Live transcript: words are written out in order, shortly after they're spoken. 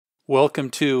Welcome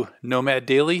to Nomad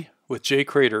Daily with Jay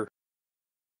Crater.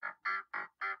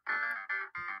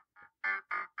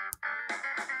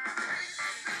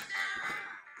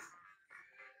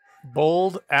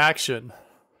 Bold action.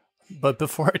 But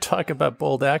before I talk about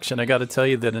bold action, I got to tell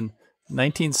you that in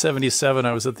 1977,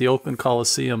 I was at the Oakland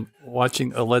Coliseum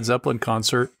watching a Led Zeppelin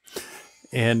concert.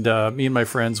 And me and my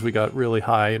friends, we got really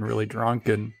high and really drunk.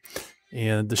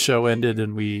 And the show ended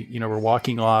and we, were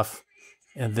walking off.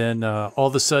 And then all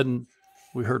of a sudden,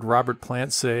 we heard Robert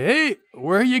Plant say, "Hey,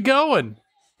 where are you going?"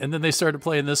 And then they started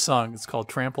playing this song. It's called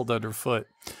Trampled Underfoot.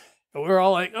 And we were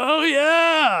all like, "Oh,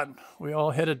 yeah." And we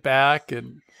all headed back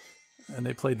and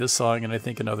they played this song and I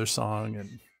think another song.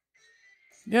 And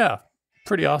yeah,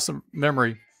 pretty awesome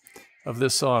memory of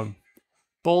this song.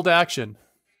 Bold action.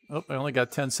 Oh, I only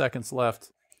got 10 seconds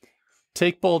left.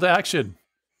 Take bold action.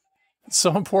 It's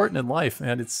so important in life,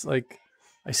 man. It's like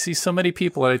I see so many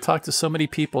people and I talk to so many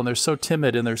people and they're so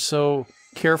timid and they're so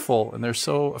careful and they're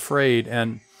so afraid.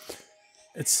 And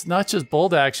it's not just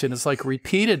bold action. It's like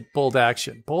repeated bold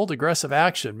action, bold, aggressive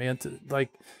action, man, to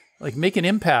like make an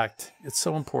impact. It's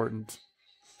so important.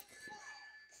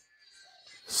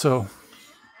 So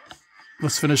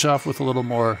let's finish off with a little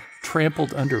more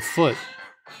Trampled Underfoot.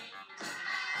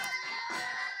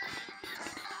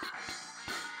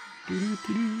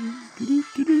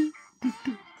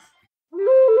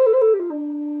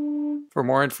 For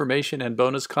more information and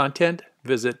bonus content,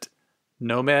 visit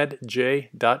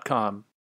nomadj.com.